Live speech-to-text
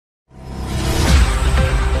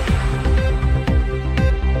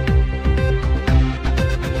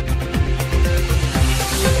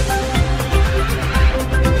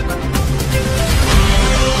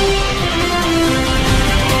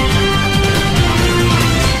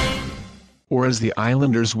or as the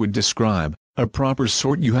Islanders would describe, a proper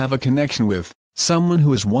sort you have a connection with, someone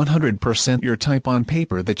who is 100% your type on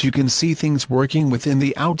paper that you can see things working within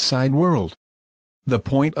the outside world. The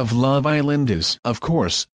point of Love Island is, of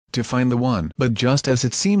course, to find the one. But just as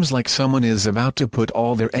it seems like someone is about to put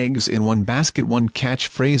all their eggs in one basket, one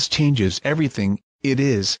catchphrase changes everything. It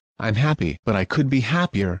is, "I'm happy but I could be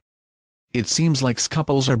happier." It seems like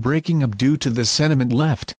couples are breaking up due to this sentiment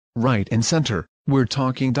left, right and center. We're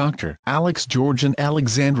talking Dr. Alex George and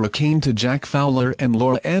Alexandra Kane to Jack Fowler and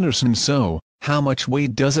Laura Anderson. So, how much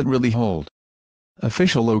weight does it really hold?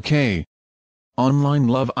 Official OK. Online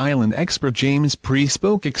Love Island expert James Pree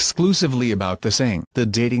spoke exclusively about the saying. The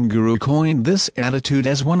dating guru coined this attitude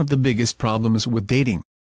as one of the biggest problems with dating.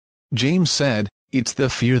 James said, "It's the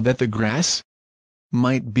fear that the grass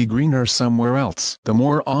might be greener somewhere else. The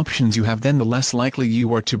more options you have, then the less likely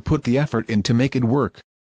you are to put the effort in to make it work.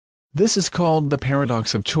 This is called the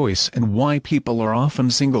paradox of choice, and why people are often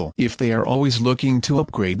single. If they are always looking to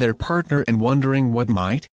upgrade their partner and wondering what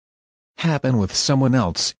might happen with someone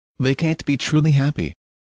else, they can't be truly happy."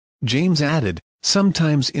 James added,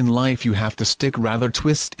 "Sometimes in life you have to stick rather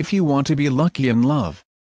twist if you want to be lucky in love."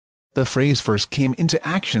 The phrase first came into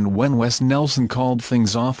action when Wes Nelson called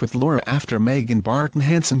things off with Laura after Megan Barton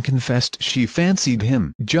Hanson confessed she fancied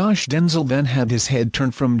him. Josh Denzel then had his head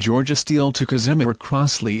turned from Georgia Steele to Casimir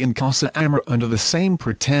Crossley in Casa Amor under the same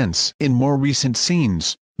pretense. In more recent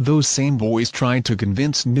scenes, those same boys tried to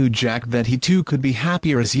convince new Jack that he too could be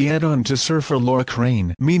happier as he head on to surfer Laura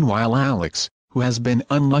Crane. Meanwhile Alex, who has been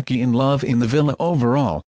unlucky in love in the villa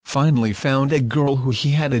overall, finally found a girl who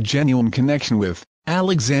he had a genuine connection with,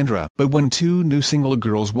 Alexandra. But when two new single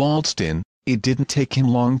girls waltzed in, it didn't take him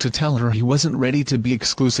long to tell her he wasn't ready to be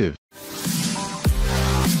exclusive.